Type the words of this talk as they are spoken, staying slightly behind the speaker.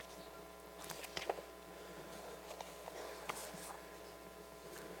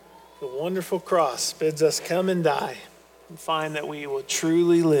The wonderful cross bids us come and die and find that we will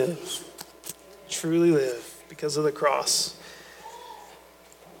truly live because of the cross.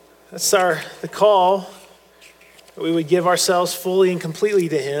 That's the call, that we would give ourselves fully and completely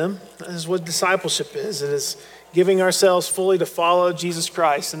to him. That is what discipleship is. It is giving ourselves fully to follow Jesus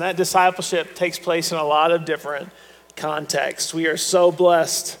Christ. And that discipleship takes place in a lot of different contexts. We are so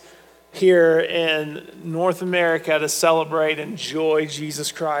blessed here in North America to celebrate and enjoy Jesus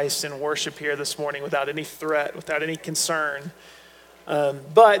Christ and worship here this morning without any threat, without any concern.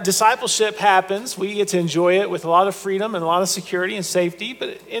 But discipleship happens. We get to enjoy it with a lot of freedom and a lot of security and safety.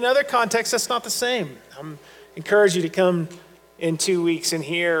 But in other contexts, that's not the same. I encourage you to come in 2 weeks and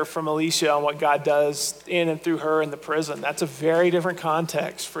hear from Alicia on what God does in and through her in the prison. That's a very different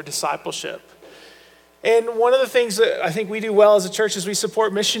context for discipleship. And one of the things that I think we do well as a church is we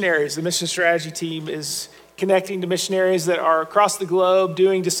support missionaries. The mission strategy team is connecting to missionaries that are across the globe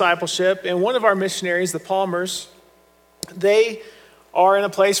doing discipleship. And one of our missionaries, the Palmers, they are in a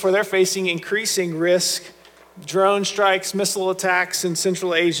place where they're facing increasing risk, drone strikes, missile attacks in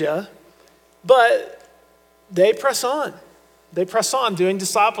Central Asia. But they press on. They press on doing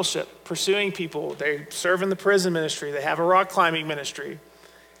discipleship, pursuing people. They serve in the prison ministry. They have a rock climbing ministry.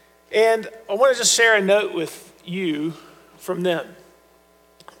 And I want to just share a note with you from them.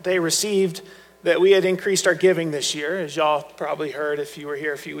 They received that we had increased our giving this year, as y'all probably heard if you were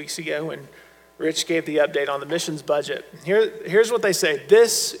here a few weeks ago when Rich gave the update on the missions budget. Here's what they say.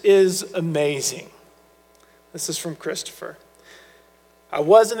 This is amazing. This is from Christopher. I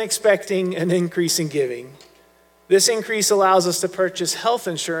wasn't expecting an increase in giving. This increase allows us to purchase health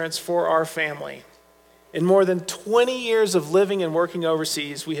insurance for our family. In more than 20 years of living and working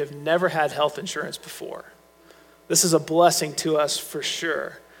overseas, we have never had health insurance before. This is a blessing to us for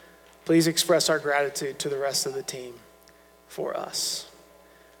sure. Please express our gratitude to the rest of the team for us.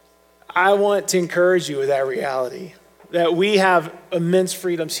 I want to encourage you with that reality, that we have immense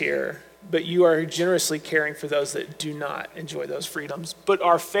freedoms here, but you are generously caring for those that do not enjoy those freedoms, but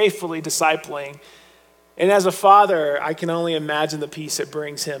are faithfully discipling. And as a father, I can only imagine the peace it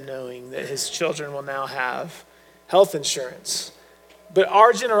brings him knowing that his children will now have health insurance. But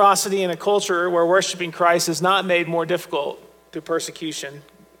our generosity in a culture where worshiping Christ is not made more difficult through persecution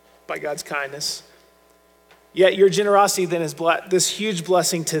by God's kindness, yet your generosity then is this huge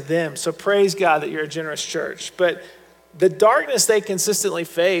blessing to them. So praise God that you're a generous church. But the darkness they consistently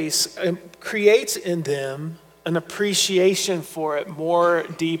face creates in them an appreciation for it more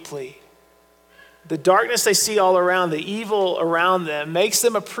deeply. The darkness they see all around, the evil around them, makes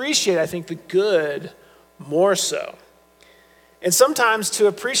them appreciate, I think, the good more so. And sometimes to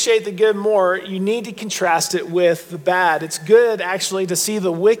appreciate the good more, you need to contrast it with the bad. It's good, actually, to see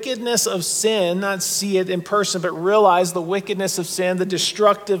the wickedness of sin, not see it in person, but realize the wickedness of sin, the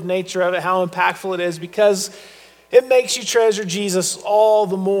destructive nature of it, how impactful it is, because it makes you treasure Jesus all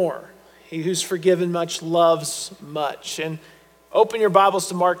the more. He who's forgiven much loves much. And open your Bibles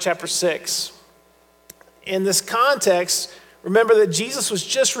to Mark chapter 6. In this context, remember that Jesus was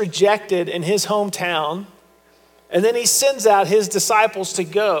just rejected in his hometown, and then he sends out his disciples to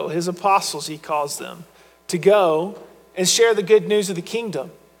go, his apostles he calls them, to go and share the good news of the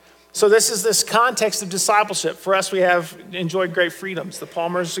kingdom. So this is this context of discipleship. For us, we have enjoyed great freedoms. The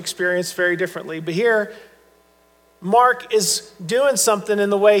Palmers experienced very differently. But here, Mark is doing something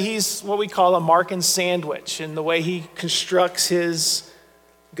in the way he's what we call a Markan sandwich, in the way he constructs his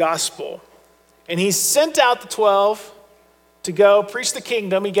gospel. And he sent out the 12 to go preach the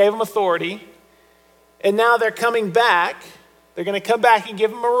kingdom. He gave them authority. And now they're coming back. They're going to come back and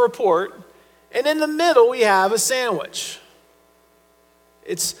give them a report. And in the middle, we have a sandwich.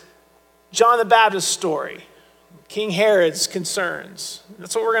 It's John the Baptist's story, King Herod's concerns.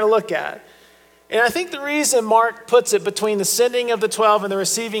 That's what we're going to look at. And I think the reason Mark puts it between the sending of the 12 and the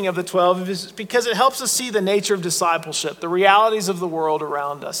receiving of the 12 is because it helps us see the nature of discipleship, the realities of the world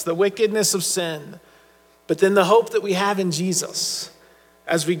around us, the wickedness of sin, but then the hope that we have in Jesus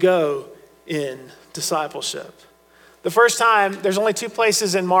as we go in discipleship. The first time, there's only 2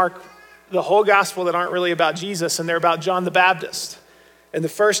 places in Mark, the whole gospel, that aren't really about Jesus, and they're about John the Baptist. And the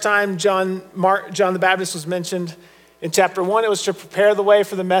first time John the Baptist was mentioned in chapter 1, it was to prepare the way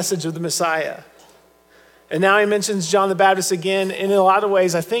for the message of the Messiah. And now he mentions John the Baptist again, in a lot of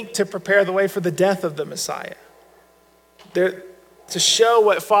ways, I think, to prepare the way for the death of the Messiah. To show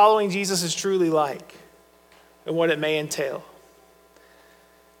what following Jesus is truly like and what it may entail.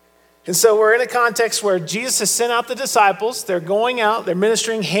 And so we're in a context where Jesus has sent out the disciples. They're going out, they're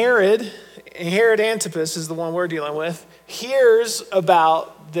ministering. Herod Antipas is the one we're dealing with, hears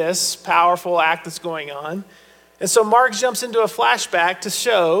about this powerful act that's going on. And so Mark jumps into a flashback to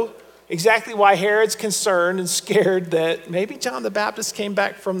show exactly why Herod's concerned and scared that maybe John the Baptist came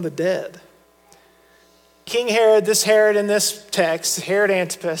back from the dead. King Herod, this Herod in this text, Herod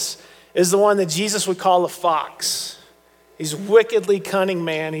Antipas, is the one that Jesus would call a fox. He's a wickedly cunning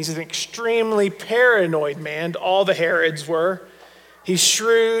man. He's an extremely paranoid man. All the Herods were. He's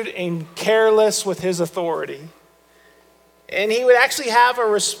shrewd and careless with his authority. And he would actually have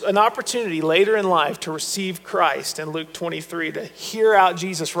an opportunity later in life to receive Christ in Luke 23, to hear out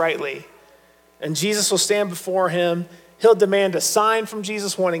Jesus rightly. And Jesus will stand before him. He'll demand a sign from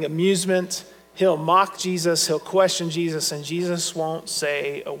Jesus, wanting amusement. He'll mock Jesus. He'll question Jesus. And Jesus won't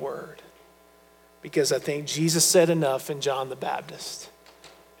say a word. Because I think Jesus said enough in John the Baptist.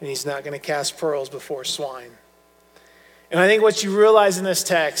 And he's not going to cast pearls before swine. And I think what you realize in this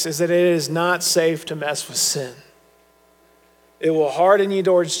text is that it is not safe to mess with sin. It will harden you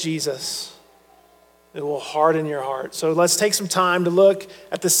towards Jesus. It will harden your heart. So let's take some time to look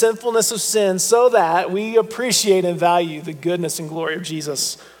at the sinfulness of sin so that we appreciate and value the goodness and glory of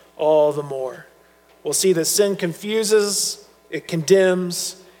Jesus all the more. We'll see that sin confuses, it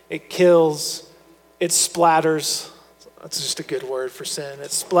condemns, it kills, it splatters. That's just a good word for sin. It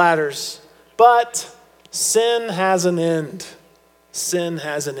splatters. But sin has an end. Sin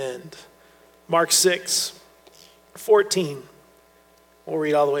has an end. Mark 6:14. We'll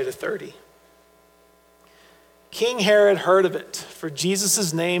read all the way to 30. King Herod heard of it, for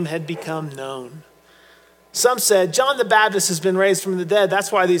Jesus' name had become known. Some said, John the Baptist has been raised from the dead.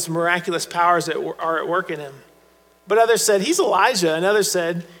 That's why these miraculous powers are at work in him. But others said, he's Elijah. And others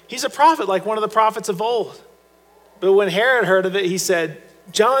said, he's a prophet like one of the prophets of old. But when Herod heard of it, he said,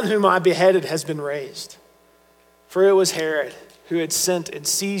 John, whom I beheaded, has been raised. For it was Herod who had sent and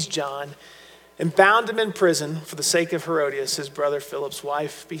seized John and bound him in prison for the sake of Herodias, his brother Philip's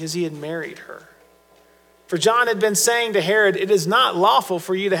wife, because he had married her. For John had been saying to Herod, it is not lawful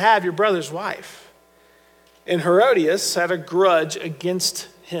for you to have your brother's wife. And Herodias had a grudge against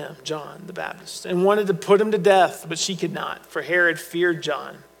him, John the Baptist, and wanted to put him to death, but she could not, for Herod feared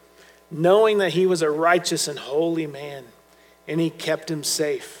John, knowing that he was a righteous and holy man, and he kept him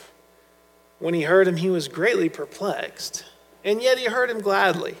safe. When he heard him, he was greatly perplexed, and yet he heard him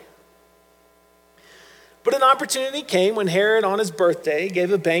gladly. But an opportunity came when Herod, on his birthday,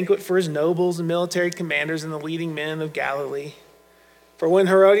 gave a banquet for his nobles and military commanders and the leading men of Galilee. For when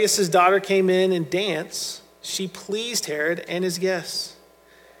Herodias' daughter came in and danced, she pleased Herod and his guests.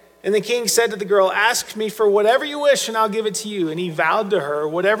 And the king said to the girl, ask me for whatever you wish and I'll give it to you. And he vowed to her,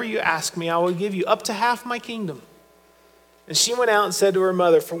 whatever you ask me, I will give you up to half my kingdom. And she went out and said to her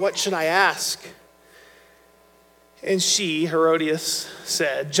mother, for what should I ask? And she, Herodias,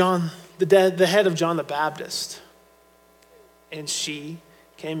 said, John, the head of John the Baptist. And she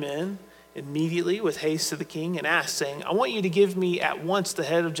came in immediately with haste to the king and asked, saying, I want you to give me at once the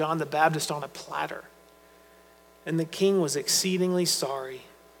head of John the Baptist on a platter. And the king was exceedingly sorry.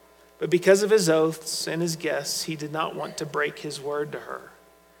 But because of his oaths and his guests, he did not want to break his word to her.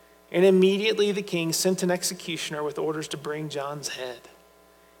 And immediately the king sent an executioner with orders to bring John's head.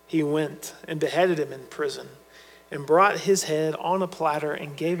 He went and beheaded him in prison and brought his head on a platter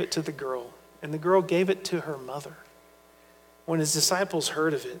and gave it to the girl. And the girl gave it to her mother. When his disciples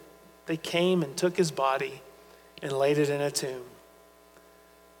heard of it, they came and took his body and laid it in a tomb.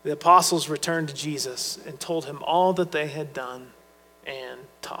 The apostles returned to Jesus and told him all that they had done and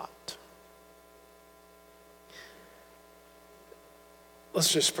taught.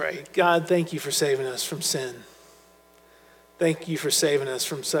 Let's just pray. God, thank you for saving us from sin. Thank you for saving us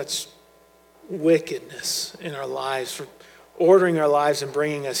from such wickedness in our lives, for ordering our lives and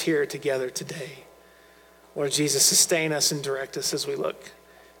bringing us here together today. Lord Jesus, sustain us and direct us as we look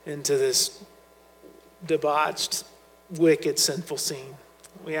into this debauched, wicked, sinful scene.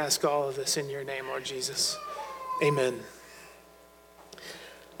 We ask all of this in your name, Lord Jesus. Amen.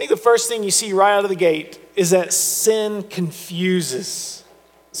 I think the first thing you see right out of the gate is that sin confuses.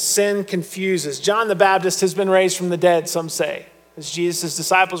 Sin confuses. John the Baptist has been raised from the dead, some say. As Jesus'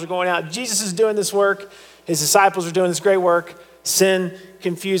 disciples are going out, Jesus is doing this work. His disciples are doing this great work. Sin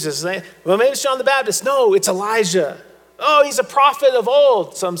confuses. Well, maybe it's John the Baptist. No, it's Elijah. Oh, he's a prophet of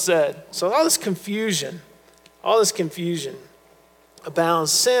old, some said. So all this confusion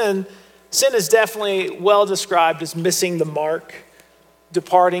abounds. Sin is definitely well described as missing the mark,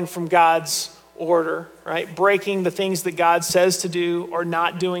 departing from God's order, right? Breaking the things that God says to do or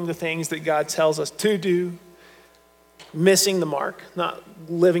not doing the things that God tells us to do. Missing the mark, not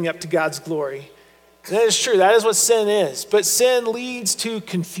living up to God's glory. And that is true. That is what sin is. But sin leads to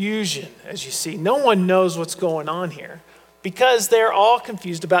confusion, as you see. No one knows what's going on here because they're all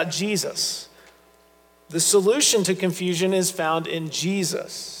confused about Jesus. The solution to confusion is found in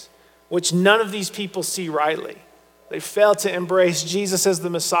Jesus. which none of these people see rightly. They fail to embrace Jesus as the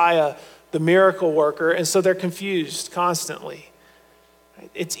Messiah, the miracle worker, and so they're confused constantly.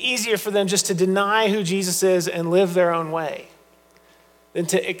 It's easier for them just to deny who Jesus is and live their own way than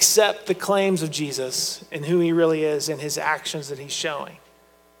to accept the claims of Jesus and who he really is and his actions that he's showing.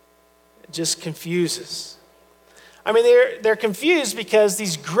 It just confuses. I mean, they're confused because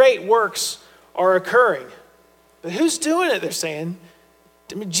these great works are occurring. But who's doing it, they're saying?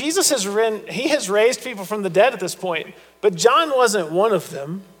 I mean, Jesus has raised people from the dead at this point, but John wasn't one of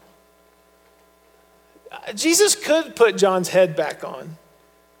them. Jesus could put John's head back on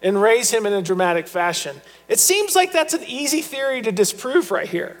and raise him in a dramatic fashion. It seems like that's an easy theory to disprove right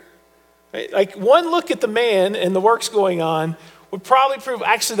here. Right? Like one look at the man and the works going on would probably prove,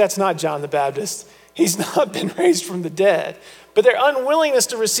 actually, that's not John the Baptist. He's not been raised from the dead. But their unwillingness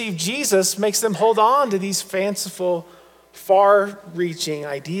to receive Jesus makes them hold on to these fanciful, far-reaching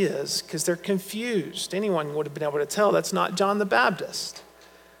ideas because they're confused. Anyone would have been able to tell that's not John the Baptist.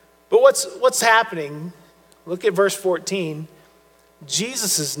 But what's happening? Look at verse 14.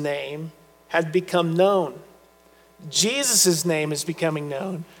 Jesus' name had become known. Jesus' name is becoming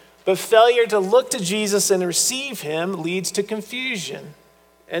known. But failure to look to Jesus and receive him leads to confusion.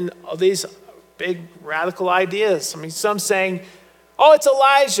 And these big radical ideas. I mean, some saying, oh, it's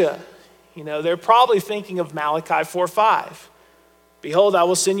Elijah. You know, they're probably thinking of Malachi 4:5. Behold, I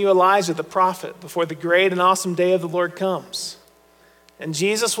will send you Elijah the prophet before the great and awesome day of the Lord comes. And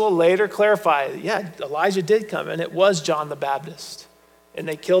Jesus will later clarify, yeah, Elijah did come, and it was John the Baptist. And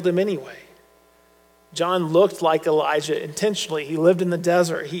they killed him anyway. John looked like Elijah intentionally. He lived in the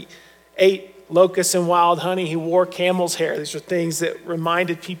desert. He ate locusts and wild honey. He wore camel's hair. These are things that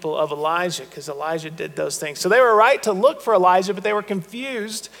reminded people of Elijah because Elijah did those things. So they were right to look for Elijah, but they were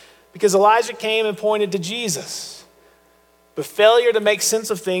confused because Elijah came and pointed to Jesus. But failure to make sense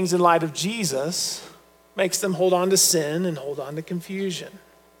of things in light of Jesus makes them hold on to sin and hold on to confusion.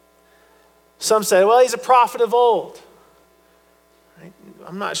 Some say, well, he's a prophet of old. Right?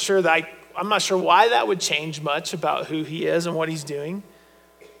 I'm not sure why that would change much about who he is and what he's doing.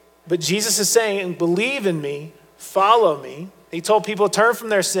 But Jesus is saying, believe in me, follow me. He told people to turn from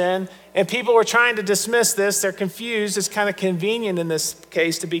their sin, and people were trying to dismiss this. They're confused. It's kind of convenient in this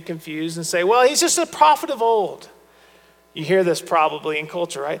case to be confused and say, well, he's just a prophet of old. You hear this probably in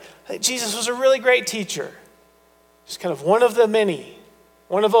culture, right? Jesus was a really great teacher. Just kind of one of the many,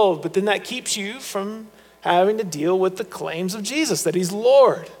 one of old. But then that keeps you from having to deal with the claims of Jesus, that he's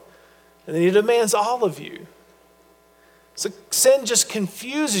Lord, and that he demands all of you. So sin just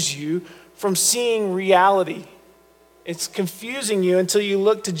confuses you from seeing reality. It's confusing you until you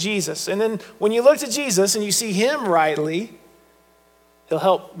look to Jesus. And then when you look to Jesus and you see him rightly, he'll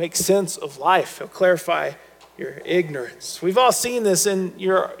help make sense of life. He'll clarify your ignorance. We've all seen this in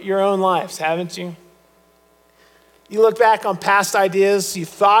your own lives, haven't you? You look back on past ideas, you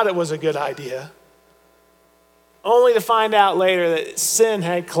thought it was a good idea, only to find out later that sin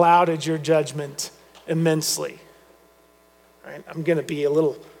had clouded your judgment immensely. Right? I'm going to be a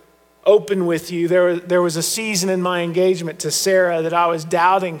little open with you. There was a season in my engagement to Sarah that I was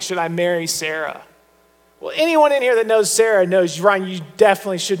doubting, should I marry Sarah? Well, anyone in here that knows Sarah knows, Ryan, you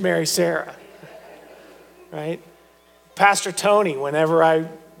definitely should marry Sarah. Right? Pastor Tony, whenever I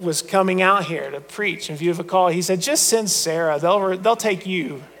was coming out here to preach in view of a call, he said, just send Sarah. They'll take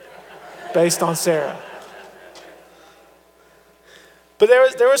you based on Sarah. But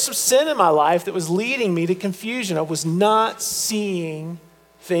there was some sin in my life that was leading me to confusion. I was not seeing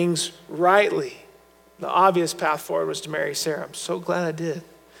things rightly. The obvious path forward was to marry Sarah. I'm so glad I did.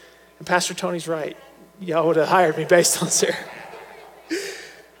 And Pastor Tony's right. Y'all would have hired me based on Sarah.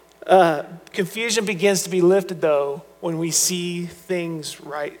 Confusion begins to be lifted, though, when we see things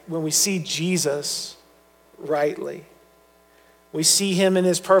right, when we see Jesus rightly. We see him in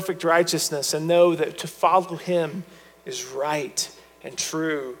his perfect righteousness and know that to follow him is right and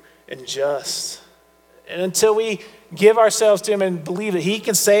true and just. And until we give ourselves to him and believe that he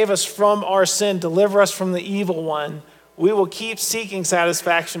can save us from our sin, deliver us from the evil one, we will keep seeking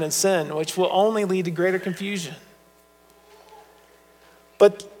satisfaction in sin, which will only lead to greater confusion.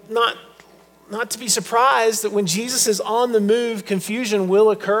 But not to be surprised that when Jesus is on the move, confusion will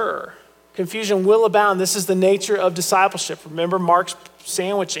occur. Confusion will abound. This is the nature of discipleship. Remember, Mark's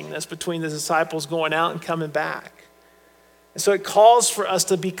sandwiching this between the disciples going out and coming back. And so it calls for us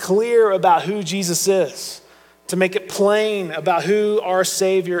to be clear about who Jesus is, to make it plain about who our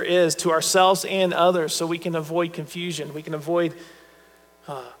Savior is to ourselves and others so we can avoid confusion. We can avoid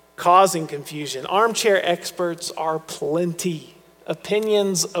causing confusion. Armchair experts are plenty.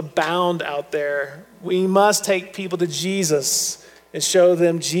 Opinions abound out there. We must take people to Jesus and show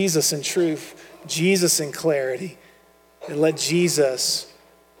them Jesus in truth, Jesus in clarity, and let Jesus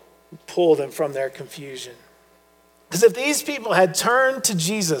pull them from their confusion. Because if these people had turned to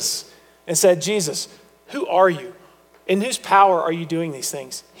Jesus and said, Jesus, who are you? In whose power are you doing these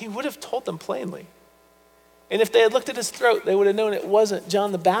things? He would have told them plainly. And if they had looked at his throat, they would have known it wasn't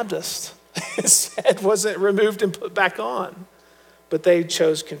John the Baptist. His head wasn't removed and put back on. But they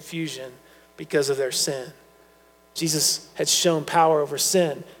chose confusion because of their sin. Jesus had shown power over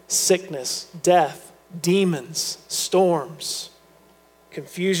sin, sickness, death, demons, storms.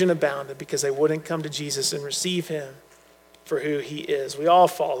 Confusion abounded because they wouldn't come to Jesus and receive him for who he is. We all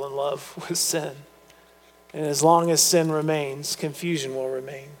fall in love with sin. And as long as sin remains, confusion will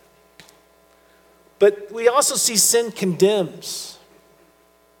remain. But we also see sin condemns.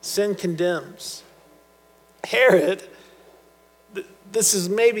 Sin condemns. Herod, this is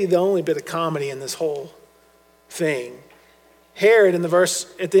maybe the only bit of comedy in this whole thing. Herod at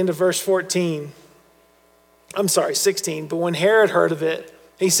the end of verse 16, but when Herod heard of it,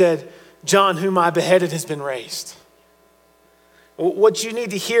 he said, John, whom I beheaded, has been raised. What you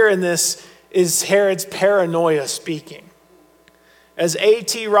need to hear in this is Herod's paranoia speaking. As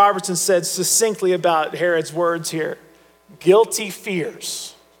A.T. Robertson said succinctly about Herod's words here, guilty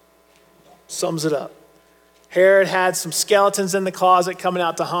fears sums it up. Herod had some skeletons in the closet coming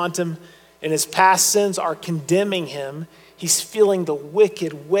out to haunt him, and his past sins are condemning him. He's feeling the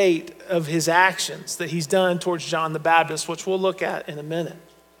wicked weight of his actions that he's done towards John the Baptist, which we'll look at in a minute.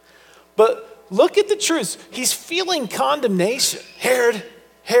 But look at the truth. He's feeling condemnation. Herod,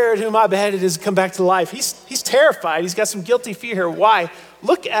 whom I beheaded, has come back to life. He's terrified. He's got some guilty fear here. Why?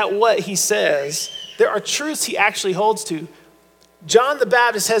 Look at what he says. There are truths he actually holds to. John the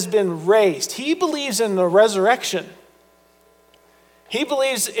Baptist has been raised. He believes in the resurrection. He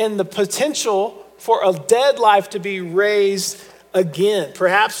believes in the potential for a dead life to be raised again.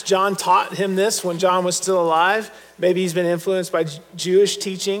 Perhaps John taught him this when John was still alive. Maybe he's been influenced by Jewish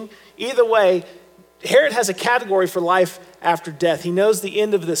teaching. Either way, Herod has a category for life after death. He knows the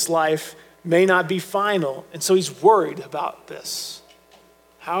end of this life may not be final, and so he's worried about this.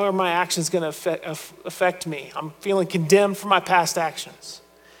 How are my actions going to affect me? I'm feeling condemned for my past actions.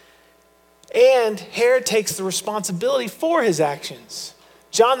 And Herod takes the responsibility for his actions.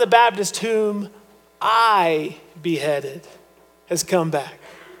 John the Baptist, whom I beheaded, has come back.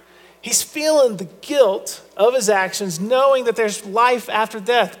 He's feeling the guilt of his actions, knowing that there's life after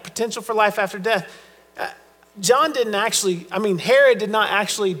death, potential for life after death. Herod did not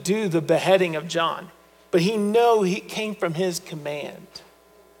actually do the beheading of John, but he came from his command.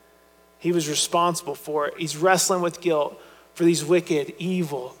 He was responsible for it. He's wrestling with guilt for these wicked,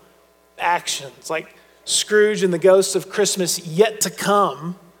 evil actions. Like Scrooge and the ghosts of Christmas yet to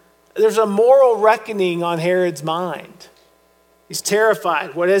come, there's a moral reckoning on Herod's mind. He's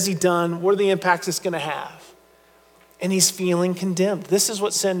terrified. What has he done? What are the impacts it's going to have? And he's feeling condemned. This is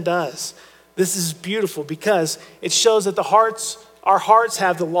what sin does. This is beautiful because it shows that our hearts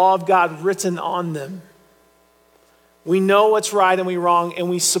have the law of God written on them. We know what's right and wrong, and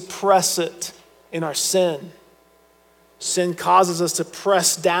we suppress it in our sin. Sin causes us to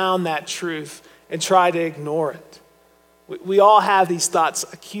press down that truth and try to ignore it. We all have these thoughts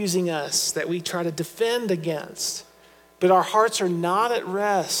accusing us that we try to defend against, but our hearts are not at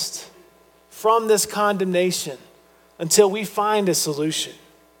rest from this condemnation until we find a solution,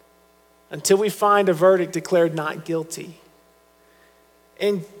 until we find a verdict declared not guilty.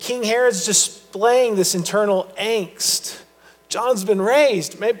 And King Herod's displaying this internal angst. John's been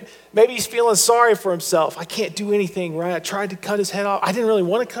raised. Maybe he's feeling sorry for himself. I can't do anything right. I tried to cut his head off. I didn't really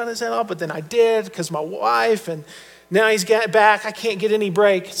want to cut his head off, but then I did because my wife, and now he's got back. I can't get any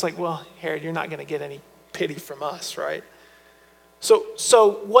break. It's like, well, Herod, you're not going to get any pity from us, right?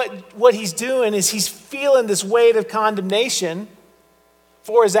 So what he's doing is he's feeling this weight of condemnation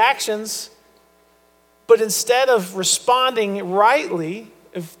for his actions, but instead of responding rightly,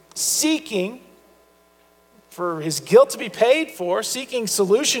 of seeking for his guilt to be paid for, seeking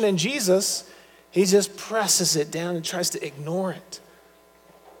solution in Jesus, he just presses it down and tries to ignore it,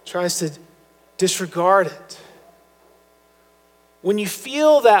 tries to disregard it. When you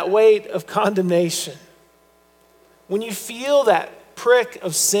feel that weight of condemnation, when you feel that prick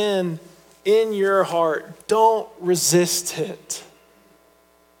of sin in your heart, don't resist it.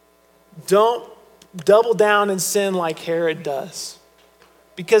 Don't double down in sin like Herod does.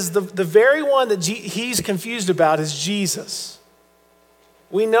 Because the very one that he's confused about is Jesus.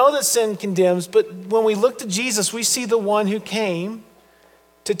 We know that sin condemns, but when we look to Jesus, we see the one who came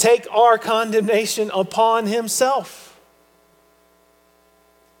to take our condemnation upon himself.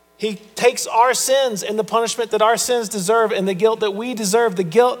 He takes our sins and the punishment that our sins deserve and the guilt that we deserve, the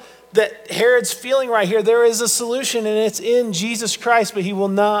guilt that Herod's feeling right here. There is a solution, and it's in Jesus Christ, but he will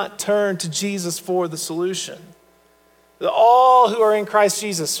not turn to Jesus for the solution. All who are in Christ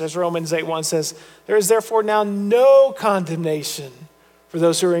Jesus, as Romans 8:1 says, there is therefore now no condemnation for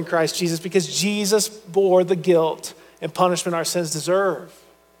those who are in Christ Jesus, because Jesus bore the guilt and punishment our sins deserve.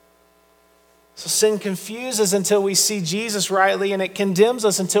 So sin confuses until we see Jesus rightly, and it condemns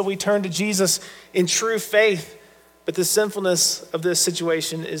us until we turn to Jesus in true faith. But the sinfulness of this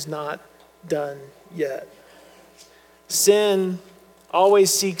situation is not done yet. Sin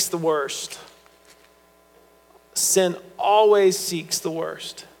always seeks the worst. Sin always seeks the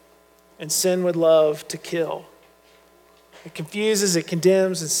worst. And sin would love to kill. It confuses, it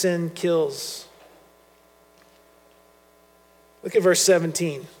condemns, and sin kills. Look at verse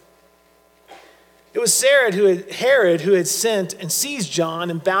 17. It was Herod who had sent and seized John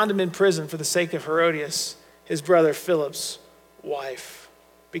and bound him in prison for the sake of Herodias, his brother Philip's wife,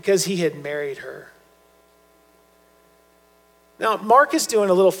 because he had married her. Now, Mark is doing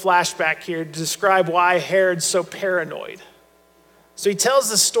a little flashback here to describe why Herod's so paranoid. So he tells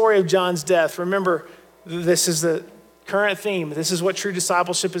the story of John's death. Remember, this is the current theme. This is what true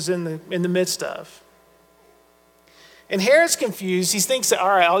discipleship is in the midst of. And Herod's confused. He thinks that, all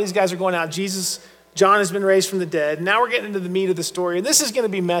right, all these guys are going out. John has been raised from the dead. Now we're getting into the meat of the story. And this is going to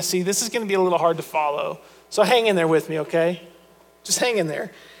be messy. This is going to be a little hard to follow. So hang in there with me, okay? Just hang in there.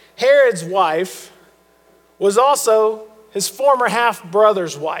 Herod's wife was also his former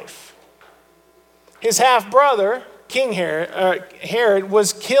half-brother's wife. His half-brother, King Herod,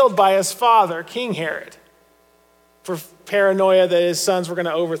 was killed by his father, King Herod, for paranoia that his sons were going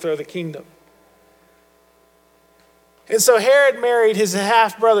to overthrow the kingdom. And so Herod married his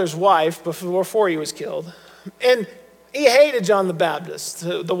half-brother's wife before he was killed. And he hated John the Baptist,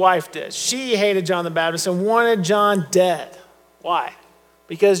 the wife did. She hated John the Baptist and wanted John dead. Why?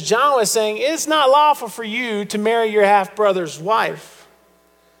 Because John was saying, it's not lawful for you to marry your half-brother's wife.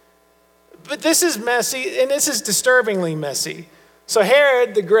 But this is messy, and this is disturbingly messy. So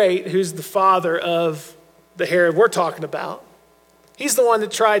Herod the Great, who's the father of the Herod we're talking about, he's the one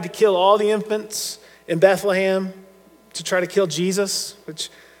that tried to kill all the infants in Bethlehem to try to kill Jesus, which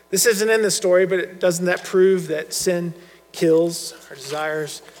this isn't in the story, but doesn't that prove that sin kills? Our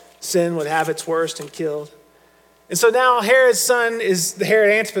desires, sin would have its worst and killed. And so now Herod's son is the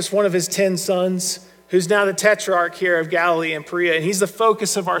Herod Antipas, one of his 10 sons, who's now the tetrarch here of Galilee and Perea, and he's the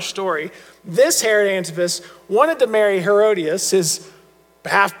focus of our story. This Herod Antipas wanted to marry Herodias, his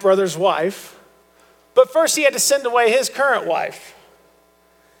half-brother's wife, but first he had to send away his current wife.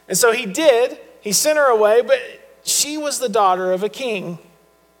 And so he did. He sent her away, but she was the daughter of a king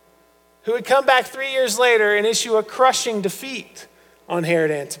who would come back 3 years later and issue a crushing defeat on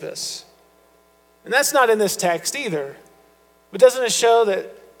Herod Antipas. And that's not in this text either. But doesn't it show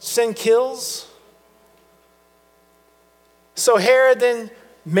that sin kills? So Herod then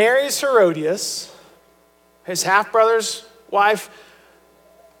marries Herodias, his half-brother's wife.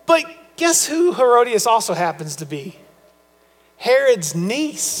 But guess who Herodias also happens to be? Herod's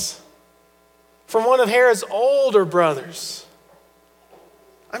niece, from one of Herod's older brothers.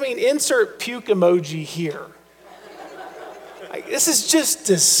 I mean, insert puke emoji here. This is just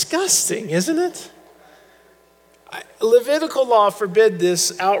disgusting, isn't it? Levitical law forbid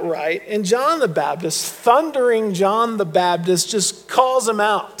this outright, and John the Baptist, thundering John the Baptist, just calls him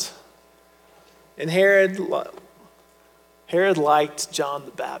out. And Herod liked John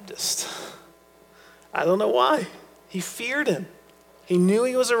the Baptist. I don't know why. He feared him. He knew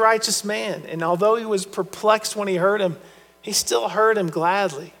he was a righteous man, and although he was perplexed when he heard him, he still heard him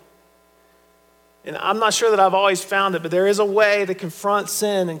gladly. And I'm not sure that I've always found it, but there is a way to confront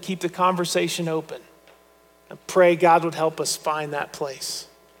sin and keep the conversation open. I pray God would help us find that place,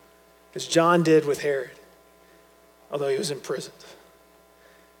 as John did with Herod, although he was imprisoned.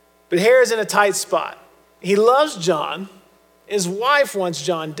 But Herod's in a tight spot. He loves John. His wife wants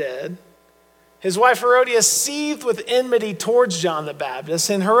John dead. His wife Herodias seethed with enmity towards John the Baptist,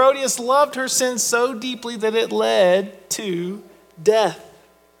 and Herodias loved her sin so deeply that it led to death.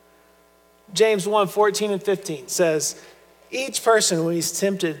 James 1:14 and 15 says, each person when he's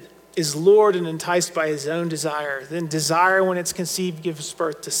tempted is lured and enticed by his own desire. Then desire, when it's conceived, gives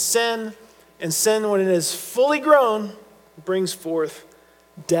birth to sin, and sin, when it is fully grown, brings forth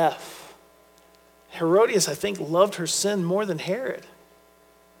death. Herodias, I think, loved her sin more than Herod.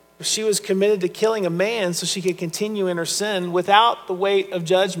 She was committed to killing a man so she could continue in her sin without the weight of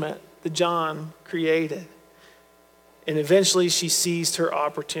judgment that John created. And eventually she seized her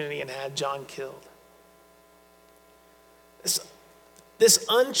opportunity and had John killed. This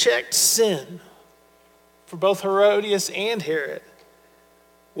unchecked sin for both Herodias and Herod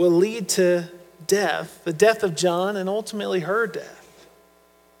will lead to death, the death of John, and ultimately her death.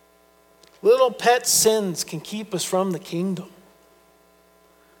 Little pet sins can keep us from the kingdom.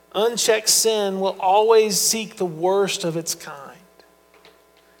 Unchecked sin will always seek the worst of its kind.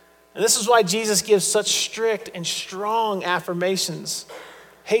 And this is why Jesus gives such strict and strong affirmations.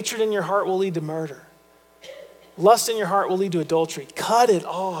 Hatred in your heart will lead to murder. Lust in your heart will lead to adultery. Cut it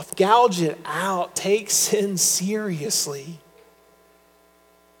off. Gouge it out. Take sin seriously.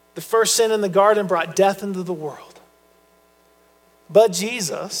 The first sin in the garden brought death into the world. But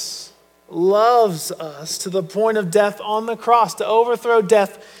Jesus loves us to the point of death on the cross, to overthrow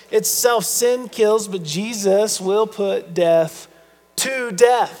death itself. Sin kills, but Jesus will put death to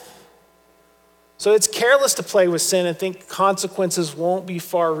death. So it's careless to play with sin and think consequences won't be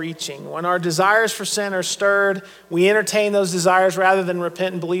far-reaching. When our desires for sin are stirred, we entertain those desires rather than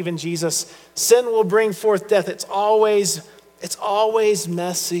repent and believe in Jesus. Sin will bring forth death. It's always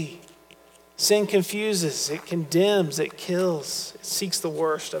messy. Sin confuses, it condemns, it kills, it seeks the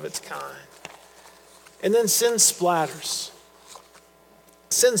worst of its kind. And then sin splatters.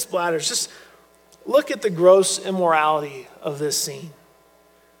 Sin splatters. Just look at the gross immorality of this scene.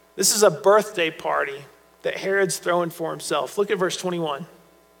 This is a birthday party that Herod's throwing for himself. Look at verse 21.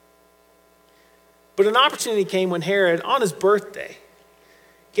 But an opportunity came when Herod, on his birthday,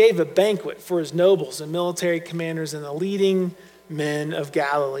 gave a banquet for his nobles and military commanders and the leading men of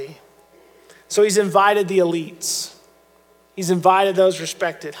Galilee. So he's invited the elites. He's invited those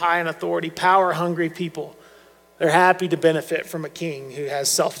respected, high in authority, power-hungry people. They're happy to benefit from a king who has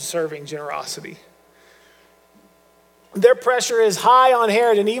self-serving generosity. Their pressure is high on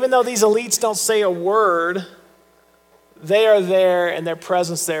Herod, and even though these elites don't say a word, they are there, and their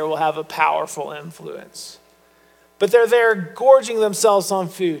presence there will have a powerful influence. But they're there gorging themselves on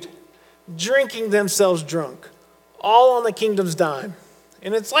food, drinking themselves drunk, all on the kingdom's dime.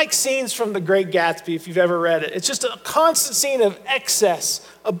 And it's like scenes from The Great Gatsby, if you've ever read it. It's just a constant scene of excess,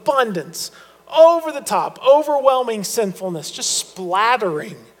 abundance, over the top, overwhelming sinfulness, just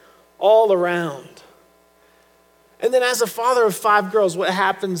splattering all around. And then as a father of 5 girls, what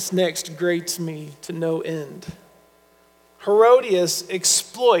happens next grates me to no end. Herodias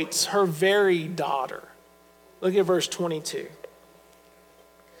exploits her very daughter. Look at verse 22.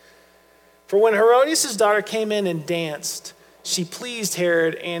 For when Herodias' daughter came in and danced, she pleased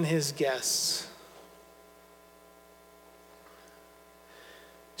Herod and his guests.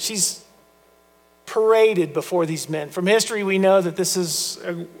 She's paraded before these men. From history, we know that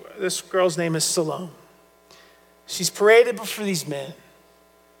this girl's name is Salome. She's paraded before these men.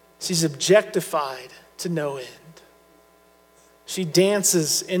 She's objectified to no end. She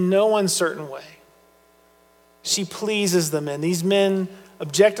dances in no uncertain way. She pleases the men. These men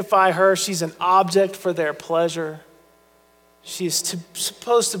objectify her. She's an object for their pleasure. She is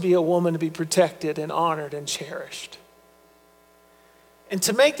supposed to be a woman to be protected and honored and cherished. And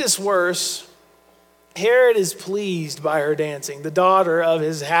to make this worse, Herod is pleased by her dancing, the daughter of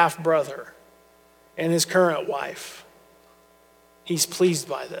his half-brother and his current wife. He's pleased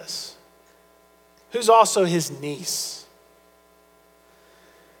by this. Who's also his niece.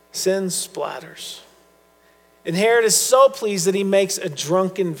 Sin splatters. And Herod is so pleased that he makes a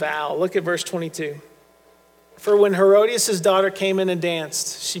drunken vow. Look at verse 22. For when Herodias' daughter came in and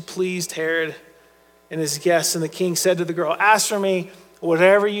danced, she pleased Herod and his guests. And the king said to the girl, ask for me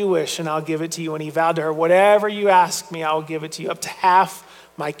whatever you wish, and I'll give it to you. And he vowed to her, whatever you ask me, I will give it to you, up to half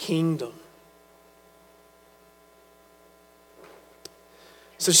my kingdom.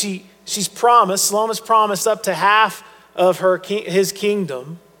 So she's promised, Salome's promised up to half of his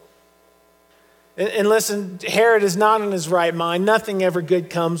kingdom. And listen, Herod is not in his right mind. Nothing ever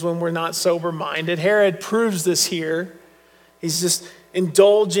good comes when we're not sober-minded. Herod proves this here. He's just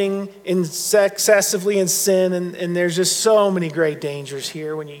indulging excessively in sin, and there's just so many great dangers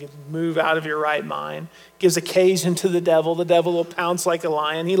here when you move out of your right mind. Gives occasion to the devil. The devil will pounce like a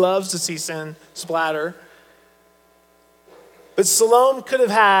lion. He loves to see sin splatter. But Salome could have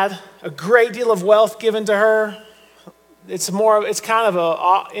had a great deal of wealth given to her. It's kind of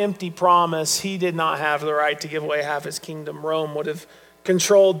an empty promise. He did not have the right to give away half his kingdom. Rome would have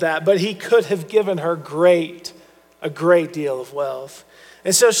controlled that, but he could have given her a great deal of wealth.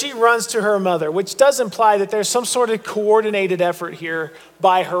 And so she runs to her mother, which does imply that there's some sort of coordinated effort here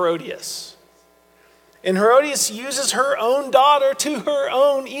by Herodias. And Herodias uses her own daughter to her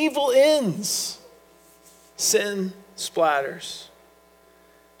own evil ends. Sin splatters.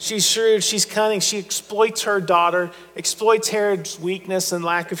 She's shrewd, she's cunning, she exploits her daughter, exploits Herod's weakness and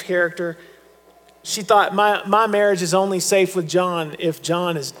lack of character, She thought, my marriage is only safe with John if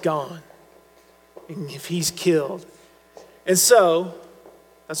John is gone, and if he's killed. And so,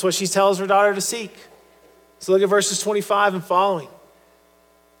 that's what she tells her daughter to seek. So look at verses 25 and following.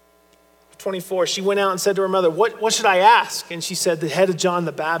 24, she went out and said to her mother, what should I ask? And she said, the head of John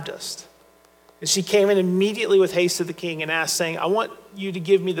the Baptist. And she came in immediately with haste to the king and asked, saying, I want you to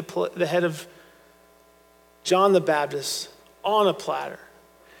give me the head of John the Baptist on a platter.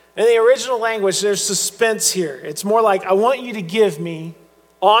 In the original language, there's suspense here. It's more like, I want you to give me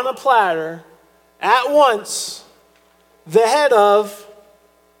on a platter at once the head of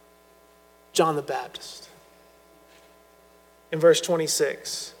John the Baptist. In verse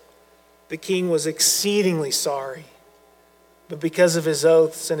 26, the king was exceedingly sorry, but because of his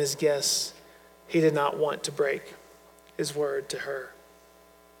oaths and his guests, he did not want to break his word to her.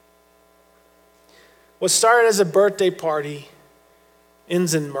 What started as a birthday party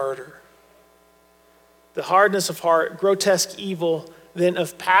ends in murder. The hardness of heart, grotesque evil, then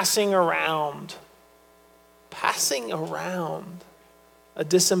of passing around a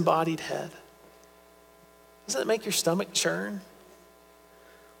disembodied head. Doesn't that make your stomach churn?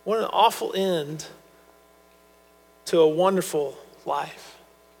 What an awful end to a wonderful life.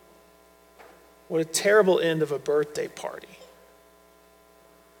 What a terrible end of a birthday party.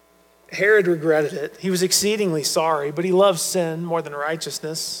 Herod regretted it. He was exceedingly sorry, but he loved sin more than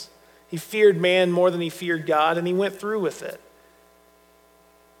righteousness. He feared man more than he feared God, and he went through with it.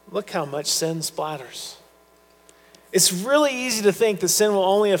 Look how much sin splatters. It's really easy to think that sin will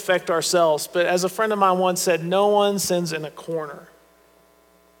only affect ourselves, but as a friend of mine once said, no one sins in a corner.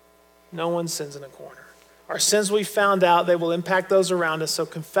 No one sins in a corner. Our sins we found out, they will impact those around us, so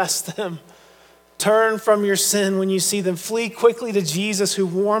confess them. Turn from your sin when you see them. Flee quickly to Jesus, who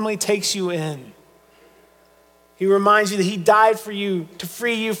warmly takes you in. He reminds you that he died for you to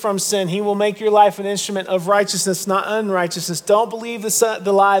free you from sin. He will make your life an instrument of righteousness, not unrighteousness. Don't believe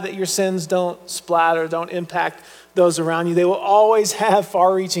the lie that your sins don't splatter, don't impact those around you. They will always have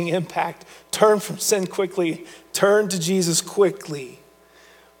far-reaching impact. Turn from sin quickly. Turn to Jesus quickly.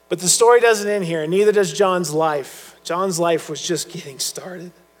 But the story doesn't end here, and neither does John's life. John's life was just getting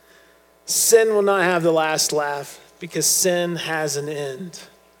started. Sin will not have the last laugh because sin has an end.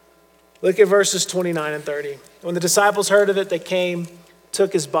 Look at verses 29 and 30. When the disciples heard of it, they came,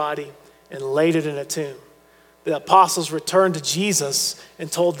 took his body, and laid it in a tomb. The apostles returned to Jesus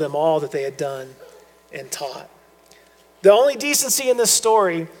and told them all that they had done and taught. The only decency in this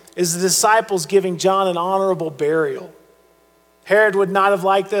story is the disciples giving John an honorable burial. Herod would not have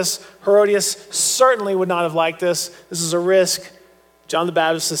liked this. Herodias certainly would not have liked this. This is a risk John the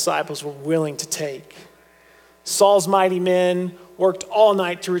Baptist's disciples were willing to take. Saul's mighty men worked all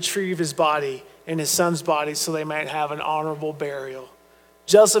night to retrieve his body and his son's body so they might have an honorable burial.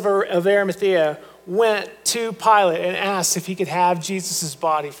 Joseph of Arimathea went to Pilate and asked if he could have Jesus'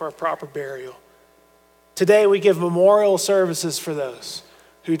 body for a proper burial. Today we give memorial services for those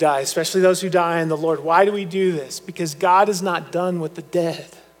who die, especially those who die in the Lord. Why do we do this? Because God is not done with the dead.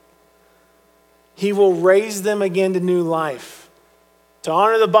 He will raise them again to new life. To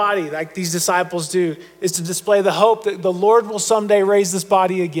honor the body, like these disciples do, is to display the hope that the Lord will someday raise this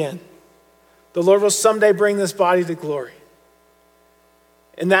body again. The Lord will someday bring this body to glory.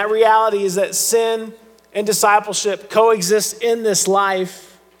 And that reality is that sin and discipleship coexist in this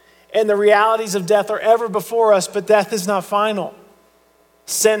life, and the realities of death are ever before us, but death is not final.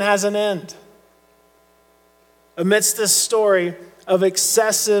 Sin has an end. Amidst this story of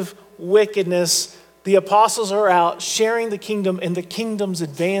excessive wickedness, the apostles are out sharing the kingdom, and the kingdom's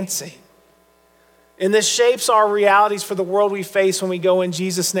advancing. And this shapes our realities for the world we face when we go in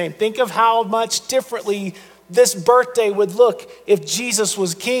Jesus' name. Think of how much differently this birthday would look if Jesus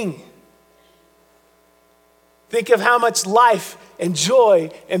was king. Think of how much life and joy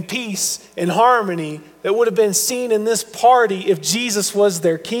and peace and harmony that would have been seen in this party if Jesus was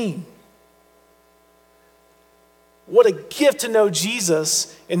their king. What a gift to know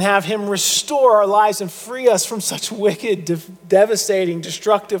Jesus and have him restore our lives and free us from such wicked, devastating,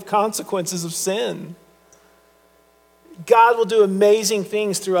 destructive consequences of sin. God will do amazing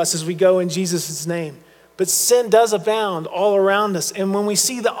things through us as we go in Jesus' name. But sin does abound all around us. And when we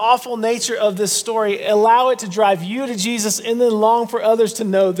see the awful nature of this story, allow it to drive you to Jesus and then long for others to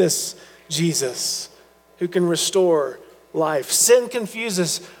know this Jesus who can restore life. Sin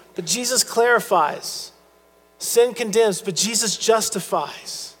confuses, but Jesus clarifies. Sin condemns, but Jesus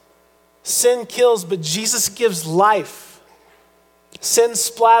justifies. Sin kills, but Jesus gives life. Sin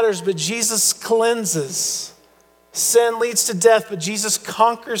splatters, but Jesus cleanses. Sin leads to death, but Jesus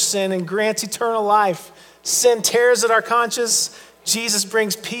conquers sin and grants eternal life. Sin tears at our conscience, Jesus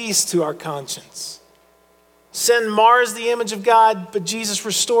brings peace to our conscience. Sin mars the image of God, but Jesus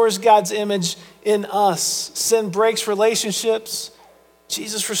restores God's image in us. Sin breaks relationships.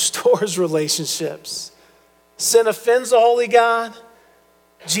 Jesus restores relationships. Sin offends the holy God.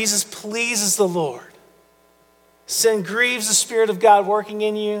 Jesus pleases the Lord. Sin grieves the Spirit of God working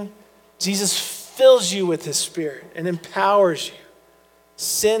in you. Jesus fills you with his Spirit and empowers you.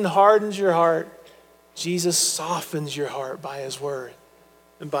 Sin hardens your heart. Jesus softens your heart by his word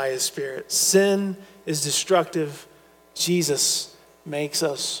and by his Spirit. Sin is destructive. Jesus makes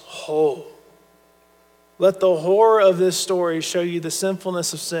us whole. Let the horror of this story show you the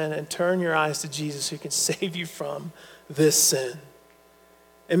sinfulness of sin and turn your eyes to Jesus who can save you from this sin.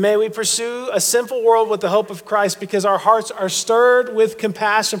 And may we pursue a sinful world with the hope of Christ because our hearts are stirred with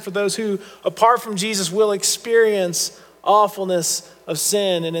compassion for those who, apart from Jesus, will experience awfulness of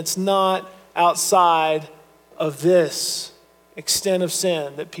sin. And it's not outside of this extent of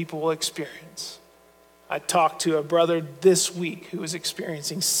sin that people will experience. I talked to a brother this week who was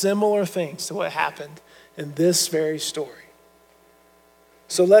experiencing similar things to what happened in this very story.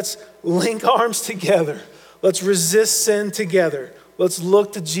 So let's link arms together. Let's resist sin together. Let's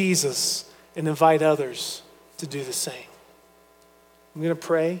look to Jesus and invite others to do the same. I'm going to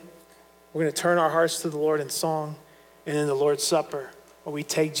pray. We're going to turn our hearts to the Lord in song and in the Lord's Supper where we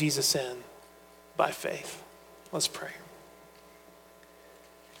take Jesus in by faith. Let's pray.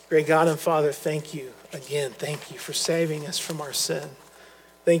 Great God and Father, thank you again. Thank you for saving us from our sin.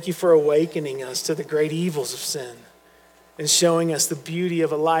 Thank you for awakening us to the great evils of sin and showing us the beauty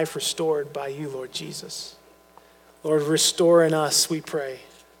of a life restored by you, Lord Jesus. Lord, restore in us, we pray.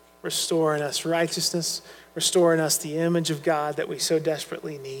 Restore in us righteousness. Restore in us the image of God that we so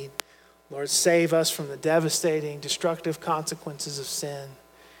desperately need. Lord, save us from the devastating, destructive consequences of sin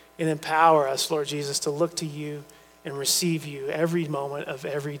and empower us, Lord Jesus, to look to you and receive you every moment of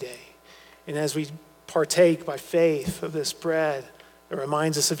every day. And as we partake by faith of this bread that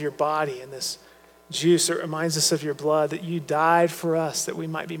reminds us of your body and this juice that reminds us of your blood, that you died for us, that we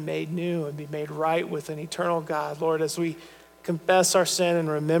might be made new and be made right with an eternal God. Lord, as we confess our sin and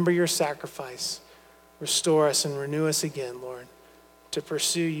remember your sacrifice, restore us and renew us again, Lord, to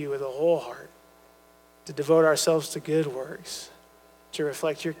pursue you with a whole heart, to devote ourselves to good works, to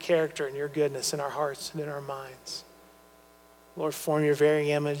reflect your character and your goodness in our hearts and in our minds. Lord, form your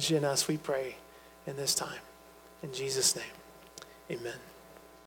very image in us, we pray, in this time. In Jesus' name, amen.